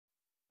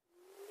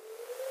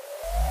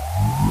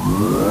I'm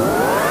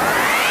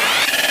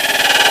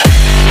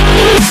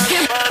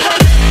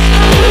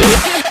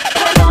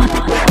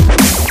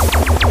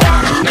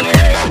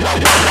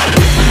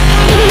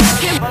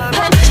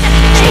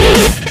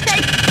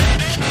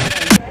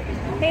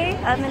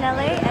in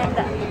LA and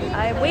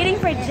I'm waiting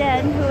for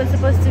Jen, who was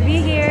supposed to be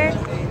here,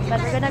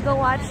 but we're gonna go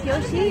watch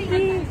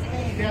Yoshiki.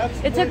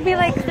 It took me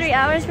like 3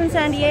 hours from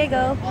San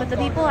Diego, but the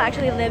people who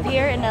actually live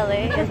here in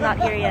LA is not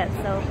here yet,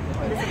 so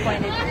I'm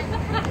disappointed.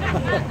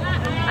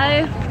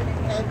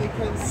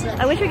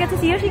 I wish we get to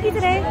see Yoshiki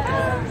today.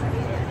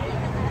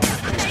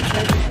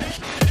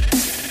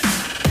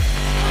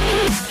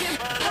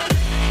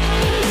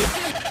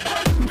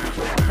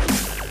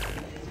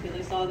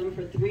 I saw them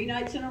for 3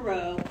 nights in a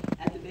row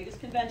at the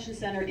biggest convention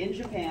center in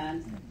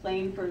Japan,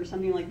 playing for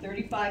something like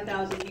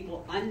 35,000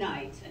 people a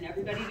night, and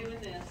everybody doing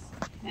this.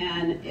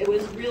 And it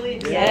was really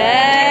exciting.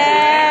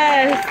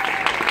 Yes!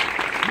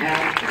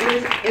 Yeah,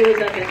 it was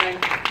epic.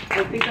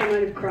 I think I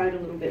might have cried a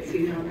little bit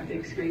seeing it on the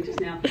big screen just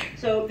now.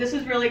 So this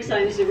is really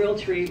exciting. This is a real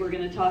treat. We're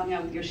going to talk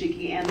now with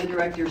Yoshiki and the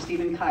director,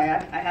 Stephen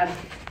Kijak.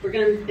 We're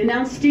going to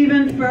announce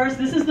Stephen first.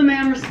 This is the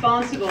man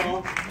responsible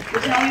for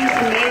telling this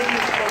amazing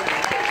story.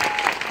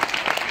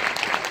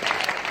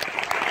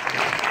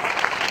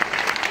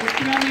 You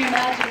can only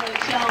imagine what a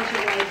challenge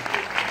it was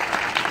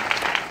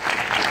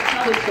to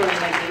tell a story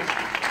like this.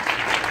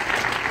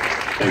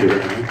 Thank you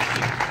very much.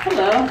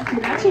 Hello,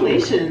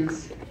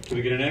 congratulations. Can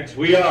we get an X?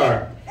 We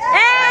are.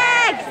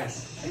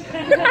 X!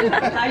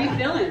 How you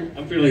feeling?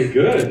 I'm feeling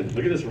good.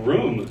 Look at this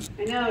room.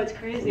 I know, it's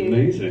crazy.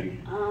 Amazing.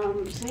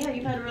 So yeah,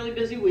 you've had a really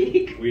busy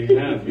week. We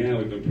have, yeah.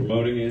 We've been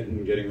promoting it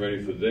and getting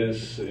ready for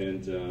this,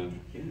 and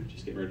yeah,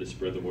 just getting ready to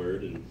spread the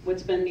word. And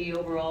what's been the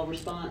overall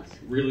response?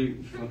 really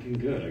fucking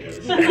good, I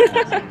gotta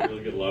say.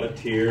 Really good. A lot of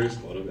tears,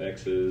 a lot of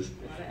X's,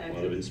 a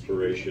lot of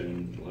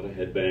inspiration, a lot of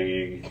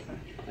headbanging.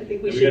 I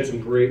think we got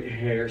some great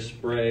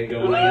hairspray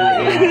going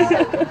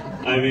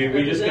on. I mean,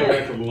 we just got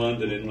back from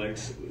London, and like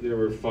there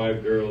were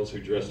 5 girls who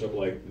dressed up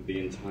like the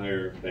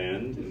entire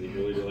band, and they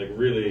really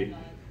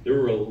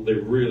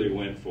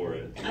went for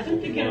it. I've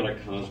been thinking a lot of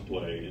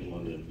cosplay in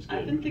London. It was good.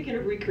 I've been thinking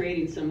of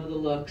recreating some of the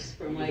looks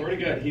from like. We've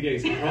already got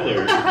Hide's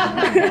color,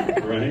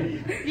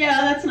 right?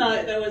 Yeah,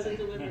 that wasn't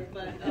delivered,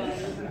 but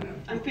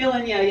I'm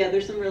feeling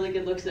there's some really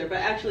good looks there. But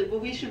actually,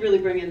 we should really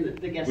bring in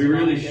the guests. We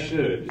really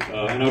should,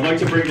 and I'd like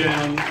to bring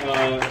down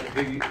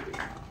the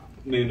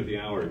man of the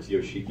hour. It's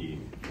Yoshiki.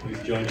 Please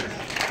join us.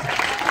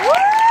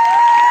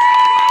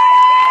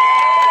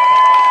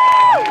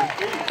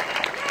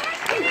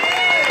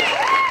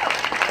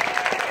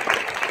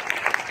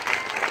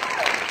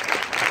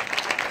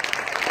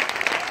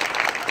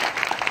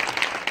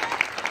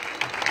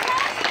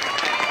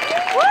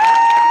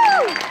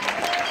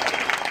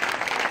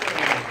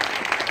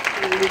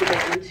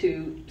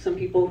 To some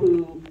people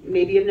who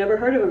maybe have never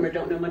heard of them or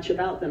don't know much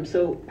about them.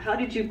 So how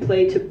did you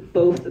play to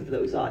both of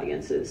those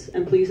audiences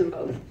and please them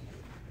both?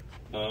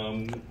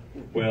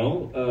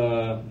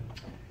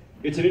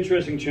 It's an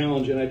interesting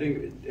challenge, and I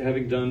think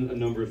having done a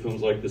number of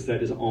films like this,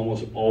 that is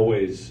almost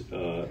always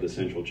the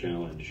central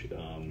challenge.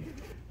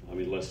 I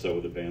mean, less so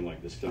with a band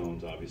like the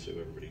Stones, obviously,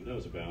 who everybody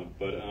knows about.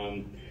 But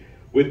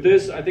with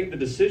this, I think the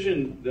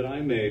decision that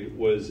I made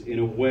was, in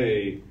a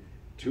way,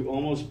 to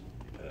almost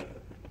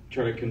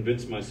try to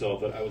convince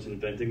myself that I was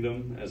inventing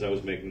them as I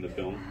was making the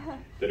film,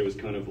 that it was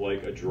kind of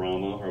like a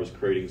drama, or I was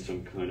creating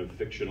some kind of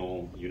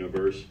fictional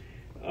universe,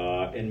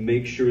 and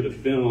make sure the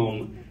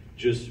film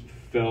just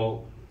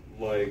felt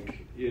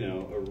like, you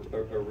know,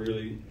 a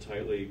really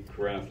tightly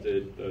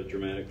crafted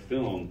dramatic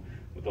film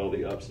with all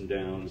the ups and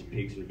downs,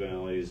 peaks and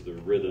valleys, the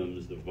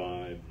rhythms, the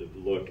vibe, the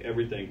look,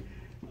 everything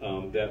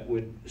that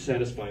would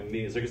satisfy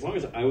me. It's like, as long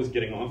as I was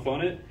getting off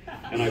on it,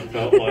 and I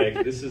felt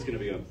like this is going to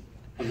be an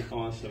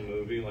awesome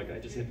movie, like I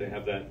just had to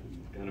have that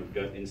kind of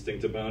gut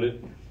instinct about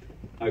it,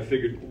 I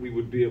figured we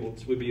would be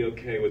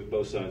okay with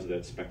both sides of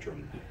that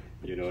spectrum,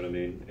 you know what I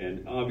mean?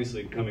 And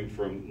obviously, coming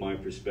from my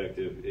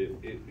perspective,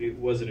 it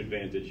was an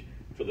advantage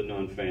for the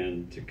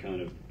non-fan to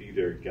kind of be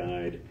their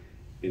guide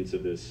into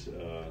this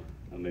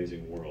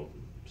amazing world.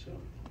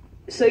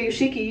 So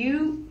Yoshiki,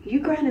 you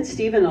granted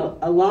Stephen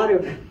a lot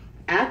of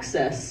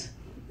access,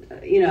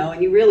 you know,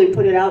 and you really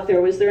put it out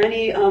there. Was there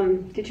any,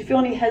 did you feel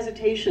any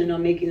hesitation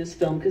on making this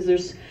film? Because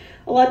there's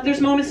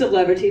moments of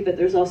levity, but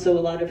there's also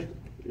a lot of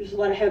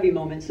heavy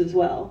moments as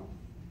well.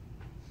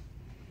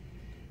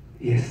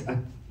 Yes, at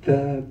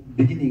the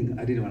beginning,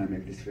 I didn't want to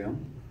make this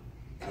film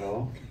at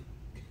all.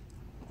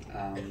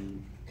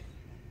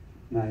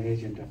 My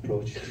agent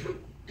approached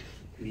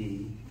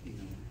me, you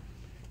know,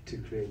 to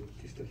create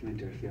this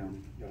documentary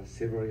film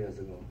several years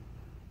ago.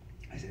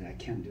 I said, I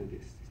can't do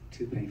this, it's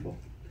too painful.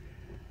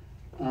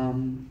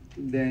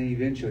 Then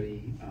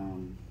eventually,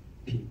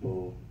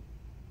 people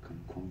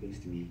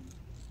convinced me.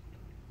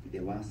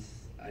 Then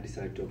once I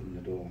decided to open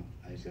the door,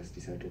 I just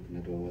decided to open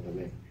the door all the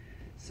way.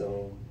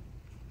 So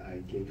I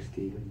gave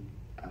Stephen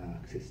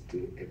access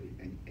to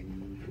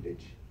any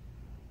footage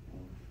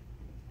of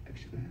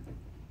Action Man.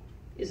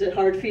 Is it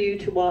hard for you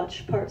to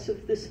watch parts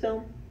of this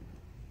film?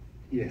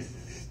 Yes,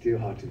 still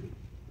hard to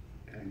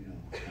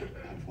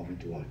hard for me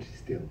to watch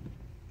still.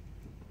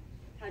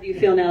 How do you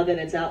feel now that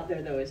it's out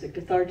there, though? Is it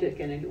cathartic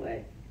in any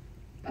way?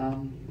 I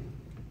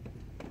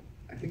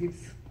think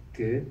it's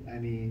good. I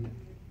mean,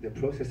 the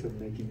process of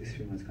making this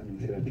film was kind of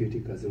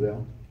therapeutic as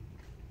well.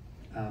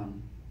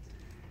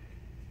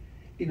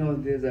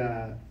 There's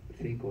a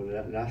thing called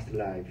Last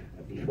Live.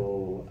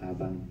 Before our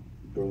band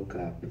broke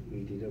up,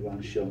 we did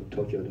one show,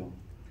 Tokyo Dome.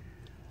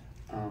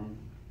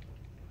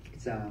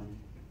 It's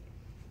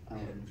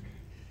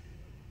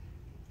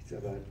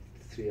about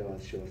 3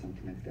 hours show,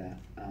 something like that.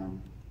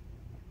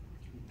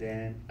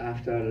 Then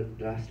after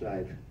Last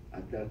Live,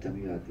 at that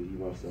time we had the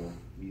Universal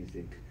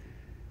Music,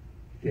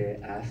 they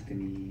asked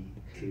me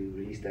to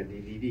release the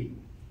DVD.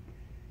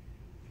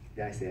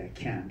 I said I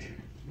can't,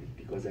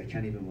 because I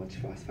can't even watch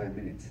first 5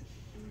 minutes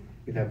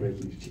without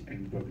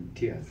breaking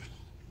tears.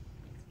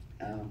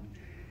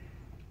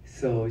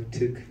 So it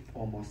took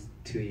almost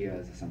 2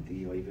 years or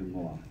something, or even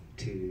more,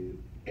 to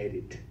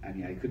edit. I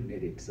mean, I couldn't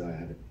edit, so I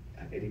had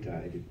an editor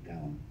edit that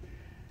one.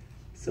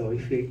 So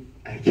if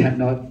I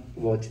cannot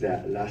watch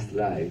that Last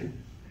Live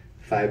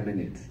 5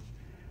 minutes,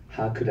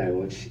 how could I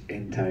watch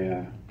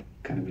entire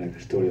kind of like the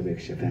story of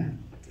ex-Japan?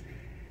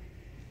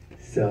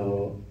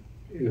 So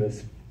it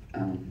was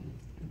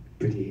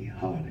pretty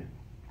hard.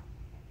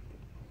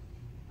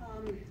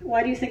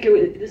 Why do you think it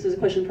was, this is a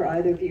question for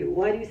either of you,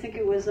 why do you think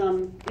it was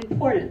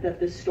important that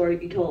this story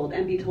be told,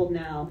 and be told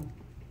now?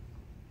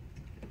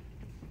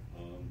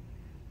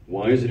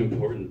 Why is it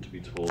important to be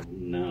told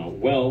now?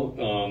 Well,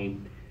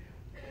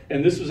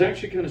 and this was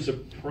actually kind of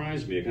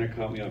surprised me, it kind of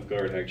caught me off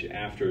guard actually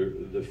after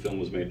the film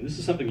was made. And this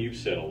is something you've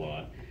said a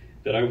lot,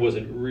 that I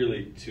wasn't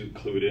really too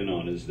clued in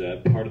on, is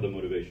that part of the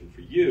motivation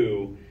for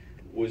you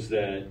was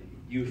that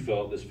you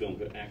felt this film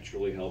could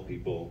actually help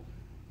people,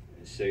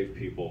 save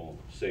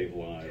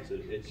lives.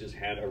 It just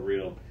had a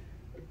real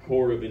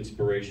core of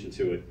inspiration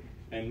to it.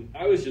 And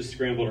I was just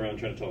scrambling around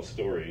trying to tell a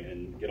story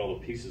and get all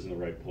the pieces in the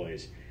right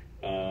place.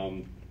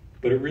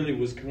 But it really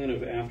was kind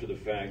of after the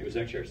fact. It was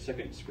actually our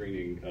second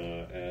screening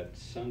at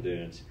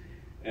Sundance,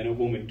 and a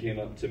woman came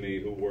up to me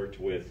who worked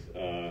with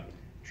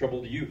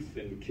troubled youth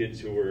and kids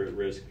who were at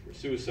risk for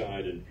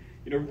suicide, and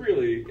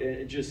really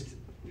just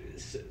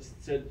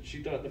said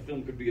she thought the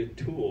film could be a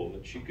tool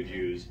that she could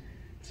use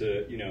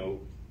to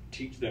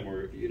teach them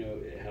or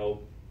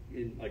help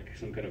in like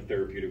some kind of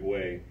therapeutic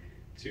way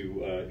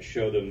to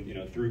show them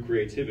through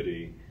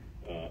creativity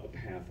a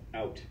path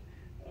out.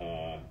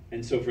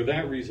 And so for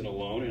that reason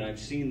alone, and I've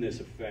seen this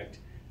effect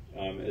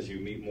as you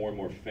meet more and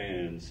more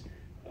fans,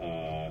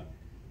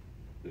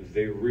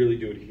 they really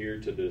do adhere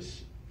to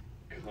this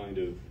kind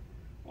of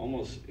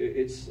almost,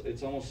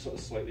 it's almost a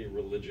slightly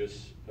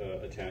religious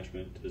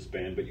attachment to this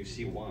band, but you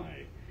see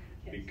why.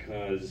 Yes.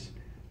 Because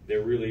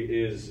there really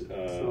is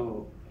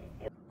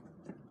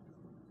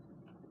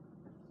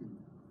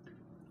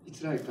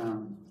it's like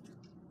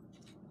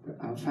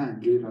our fan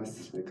gave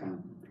us like a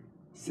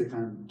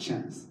second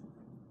chance.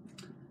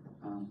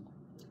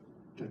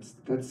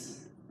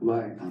 That's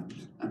why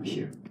I'm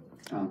here.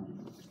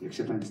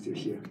 Japan is still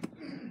here.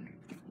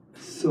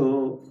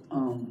 So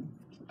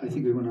I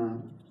think we're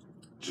gonna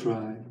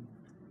try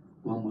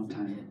one more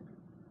time,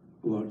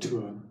 or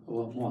tour,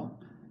 or more.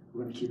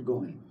 We're gonna keep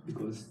going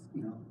because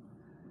we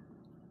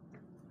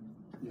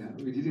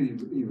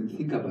didn't even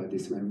think about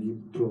this when we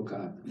broke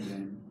up. And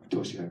then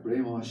Toshi got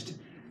brainwashed.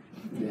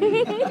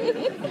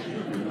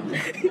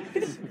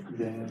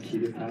 Then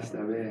he passed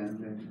away, and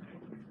then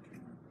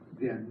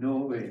there's no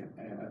way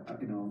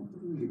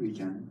we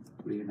can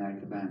reunite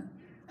the band,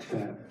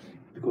 but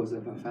because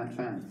of our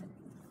fan,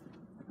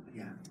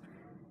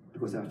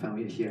 because our fan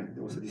we're here.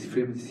 Also, this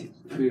film is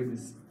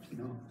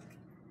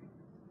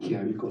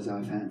here because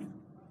our fan,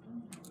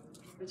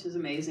 which is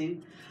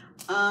amazing.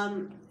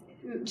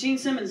 Gene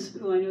Simmons,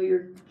 who I know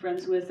you're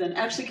friends with, and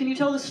actually, can you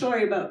tell the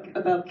story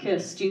about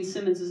Kiss? Gene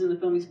Simmons is in the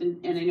film. He's been,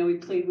 and I know he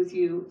played with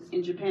you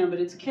in Japan, but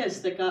it's Kiss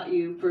that got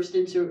you first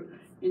into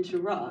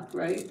rock,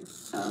 right?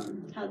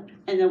 And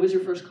that was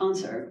your first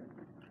concert.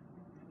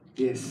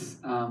 Yes.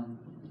 So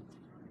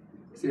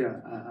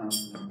I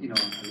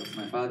lost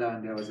my father,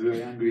 and I was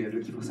really angry and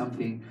looking for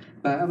something.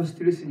 But I was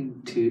still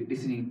listening to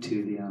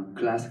the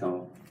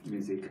classical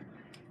music.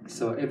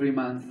 So every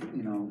month,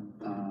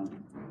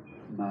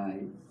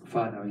 my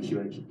father, when he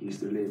used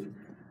to live,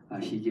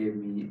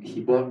 he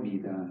bought me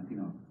the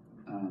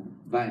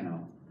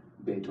vinyl,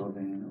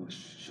 Beethoven or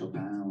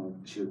Chopin or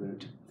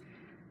Schubert.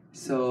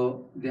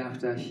 So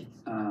after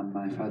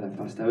my father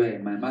passed away,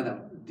 my mother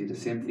did the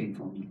same thing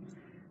for me.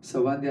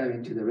 So one day I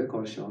went to the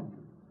record shop.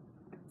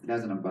 I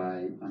was gonna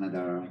buy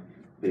another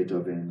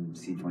Beethoven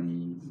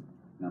Symphony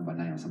No. 9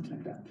 or something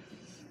like that.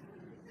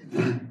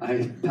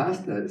 I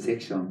passed the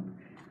section.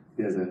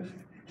 There's a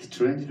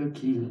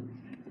strange-looking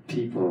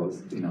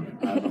people's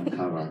album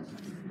cover.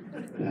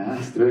 I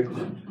asked the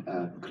record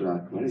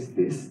clerk, "What is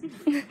this?"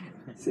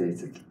 Say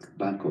it's a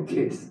band called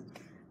Kiss.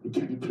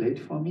 "Can you play it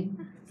for me?"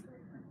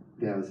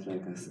 There was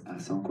like a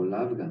song called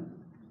Love Gun.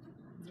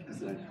 I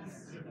was like,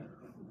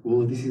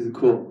 "Whoa, this is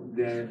cool."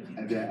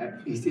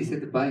 then he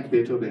said buying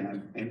Beethoven,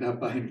 I ended up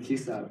buying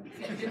Kiss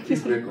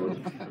record.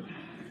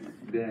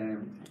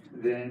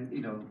 Then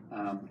you know,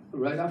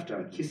 right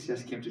after Kiss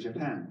just came to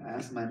Japan, I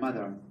asked my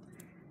mother,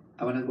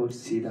 I want to go to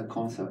see the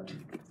concert.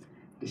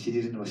 She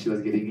didn't know what she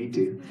was getting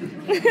into.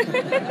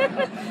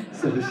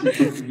 So she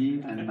took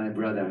me and my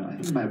brother. I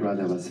think my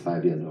brother was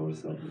 5 years old.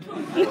 So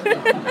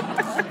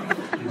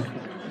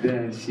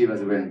then she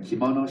was wearing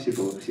kimono. She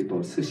bought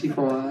sushi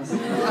for us. Oh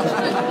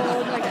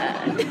my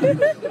god.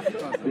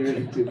 They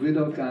went to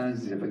Budokan,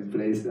 Japanese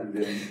place, and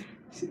then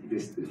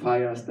this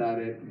fire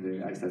started. And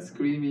then I started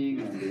screaming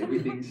and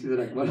everything. She was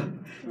like,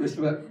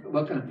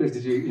 "What kind of place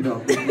did you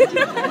know?"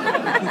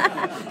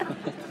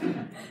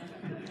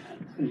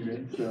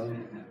 Anyway, so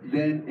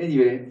then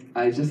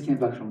I just came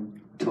back from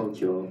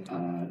Tokyo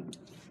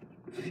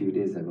a few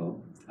days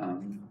ago.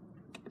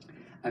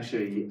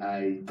 Actually,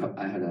 I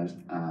had a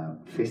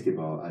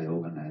festival I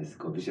organized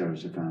called Visual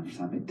Japan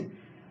Summit.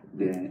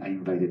 Then I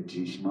invited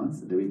Jin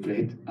Shimons. Then we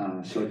played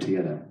a show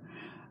together.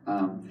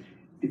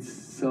 It's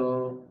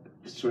so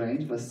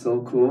strange but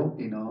so cool.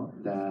 You know,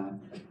 the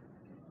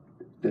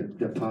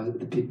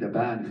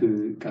band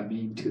who got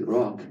me into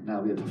rock.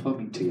 Now we are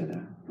performing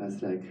together.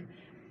 That's like,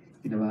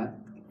 you know what?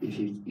 If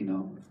you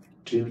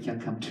dream can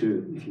come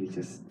true if you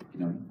just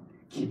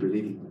keep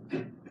believing.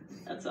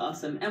 That's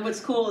awesome. And what's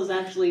cool is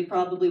actually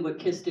probably what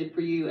KISS did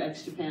for you,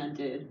 X Japan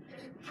did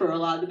for a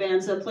lot of the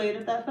bands that played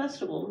at that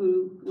festival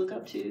who look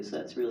up to you. So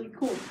that's really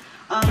cool.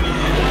 So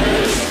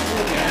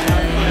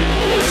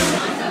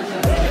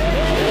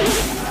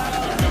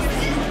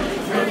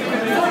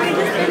we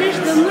just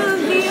finished the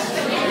movie.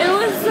 It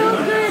was so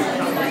good.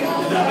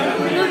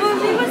 The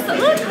movie was so...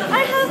 Look,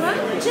 I have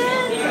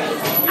Jen.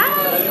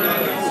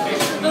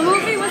 The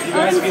movie was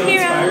Hiram.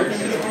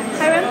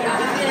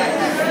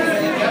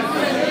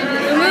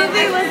 The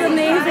movie was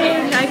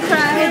amazing. I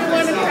cried.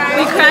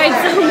 We cried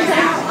so much.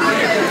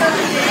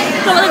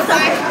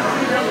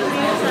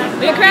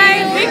 We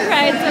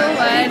cried so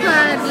much.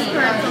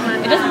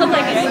 It doesn't look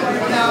like it, right?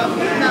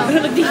 No. It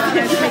looked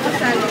decent.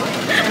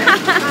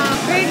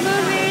 Great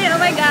movie. Oh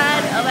my god.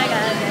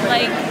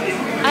 Like,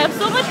 I have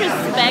so much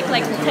respect,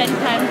 like 10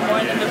 times more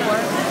than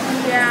before.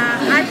 Yeah,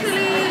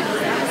 actually,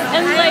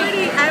 And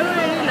like, I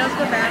already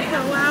loved the band for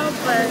a while,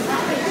 but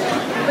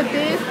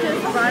this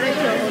just brought it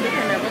to a whole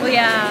different level. well,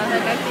 yeah.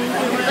 Like I think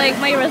it was Like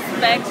my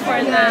respect for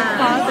the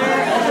father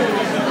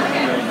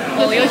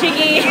of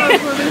Yoshiki.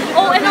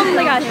 Oh, and oh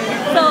my gosh.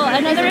 So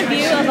another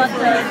review about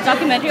the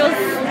documentary was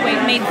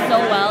made so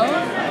well.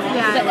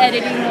 Yeah. The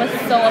editing was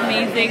so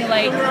amazing.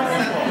 Like,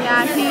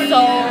 yeah, he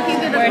so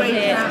did a worth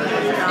great it. job.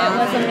 It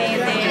was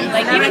amazing.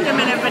 Like, I even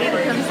recommend everybody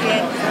to come see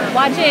it.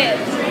 watch it.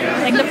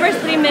 Like the first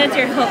 3 minutes,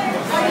 you're hooked.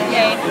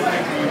 Okay.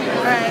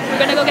 Alright. We're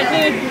gonna go get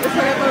food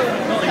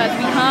because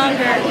we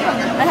hungry.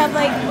 I have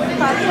like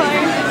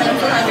popcorn, but I'm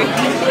so hungry.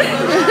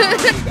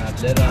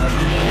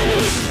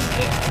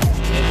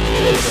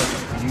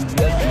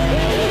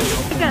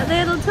 I got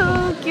little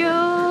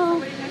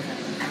Tokyo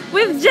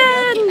with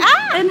Jen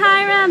and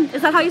Hiram.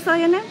 Is that how you spell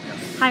your name?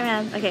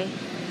 Hiram. Okay.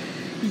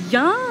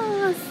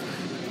 Yes.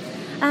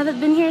 I haven't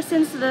been here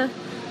since the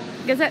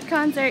Gazette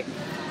concert.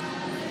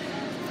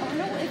 Oh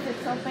no, if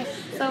it's open.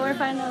 So we're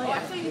finally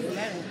at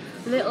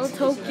Little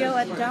Tokyo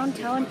at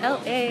downtown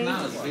LA.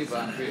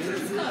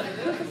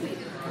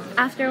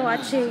 After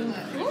watching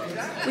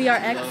We Are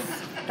X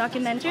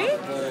documentary,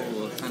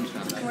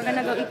 we're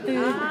gonna go eat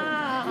food.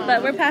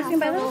 But we're passing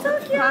by Little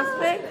Tokyo.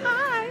 Prospect.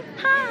 Hi.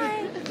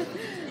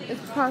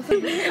 It's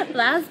Prospect.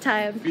 Last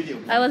time,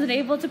 I wasn't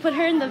able to put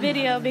her in the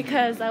video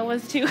because I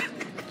was too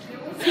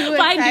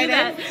fine,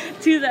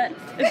 do that.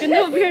 It's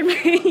gonna appear on my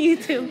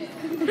YouTube.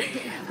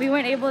 We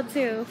weren't able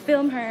to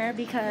film her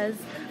because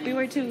we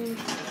were too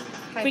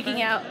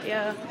freaking out.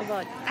 Yeah,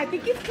 about. I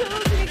think it's cool.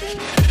 Nigga.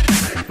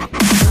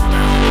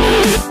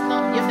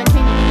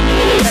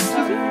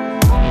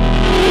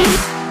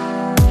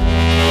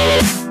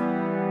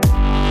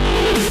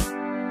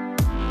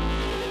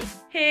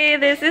 Hey,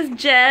 this is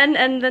Jen,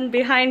 and then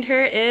behind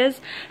her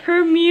is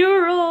her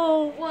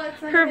mural.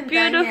 Her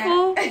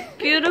beautiful,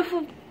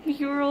 beautiful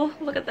mural.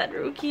 Look at that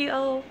rookie.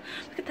 Oh,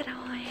 look at that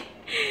eye.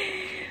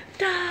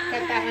 I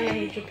got that one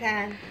in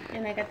Japan,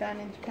 and I got that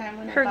one in Japan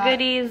when her I bought,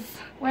 goodies.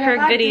 when Her I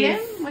bought goodies.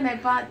 Dim, when I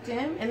bought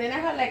Dim, and then I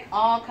had like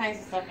all kinds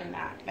of stuff in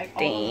that, like all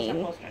Dang.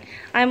 those posters.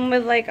 I'm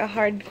with like a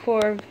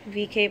hardcore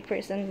VK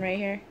person right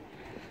here.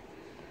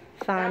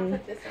 I'll Fun.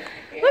 put this over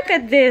here. Look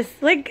at this.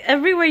 Like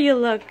everywhere you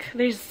look,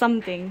 there's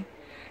something.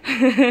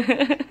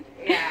 Yeah,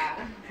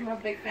 I'm a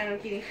big fan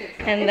of getting shit.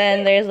 And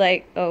then there's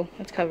like, oh,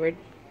 it's covered.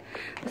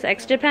 This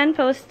X Japan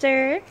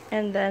poster,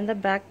 and then the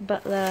back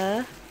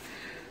butler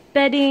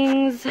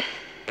beddings.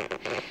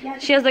 Yeah,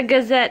 She has a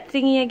Gazette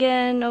thingy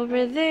again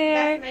over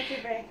there, that's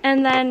Meiji Bray.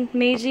 and then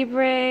Meiji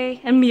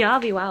Bray and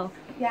Miyabi. Wow,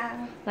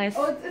 Yeah. nice.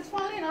 Oh, it's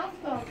falling off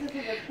though because of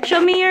the print.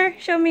 Show me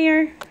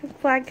your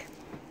flag.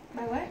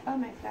 My what? Oh,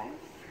 my flag.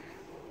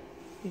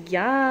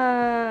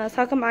 Yes.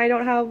 How come I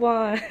don't have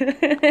one?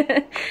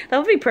 That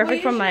would be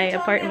perfect for my I would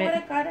apartment.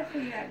 have got it for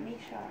you at me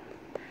shop.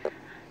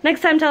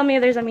 Next time, tell me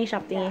if there's a me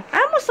shop thingy.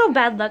 I'm almost so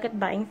bad luck at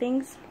buying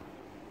things.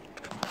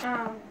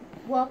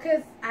 Well,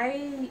 cause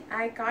I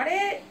got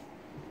it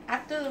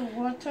after the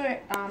world tour.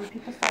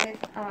 People started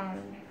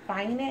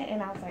buying it,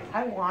 and I was like,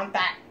 I want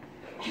that,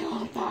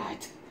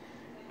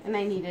 and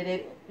I needed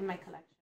it in my collection.